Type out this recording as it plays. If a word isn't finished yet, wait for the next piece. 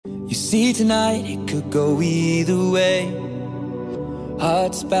You see tonight it could go either way.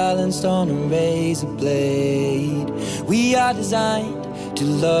 Hearts balanced on a razor blade. We are designed to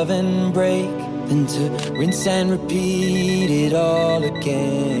love and break, then to rinse and repeat it all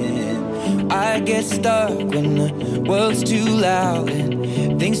again. I get stuck when the world's too loud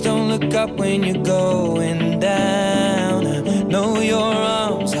and things don't look up when you're going down. I know your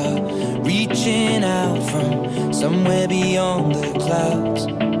arms are reaching out from somewhere beyond the clouds.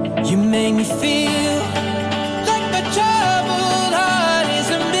 You make me feel like my troubled heart is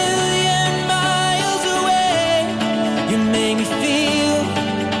a million miles away. You make me feel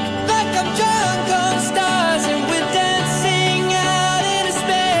like I'm drunk on stars and we're dancing out into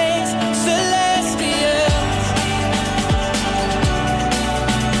space. Celestial.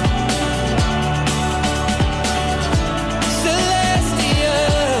 Celestial.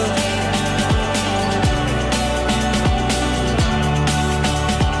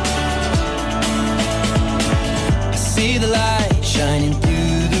 See the light shining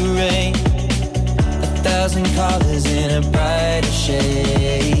through the rain, 1,000 colors in a brighter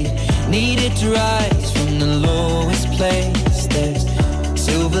shade. Needed to rise from the lowest place. There's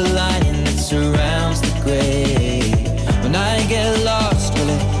silver lining that surrounds the gray. When I get lost, will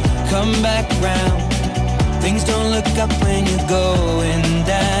it come back round? Things don't look up when you're going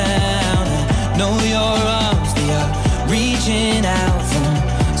down. I know your arms, they are reaching out from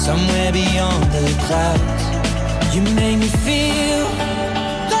somewhere beyond the clouds. You make me feel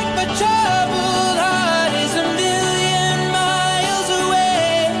like my troubled heart is a million miles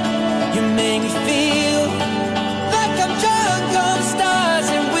away. You make me feel like I'm drunk on stars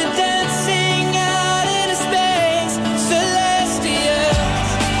and we're dancing out into space. Celestial.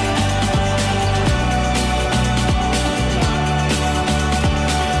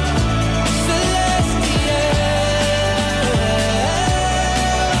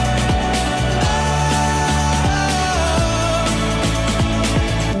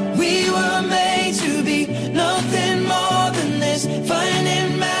 We were made to be nothing more than this,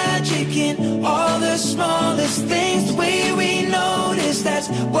 finding magic in all the smallest things. The way we notice, that's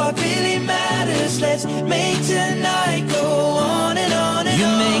what really matters. Let's make tonight go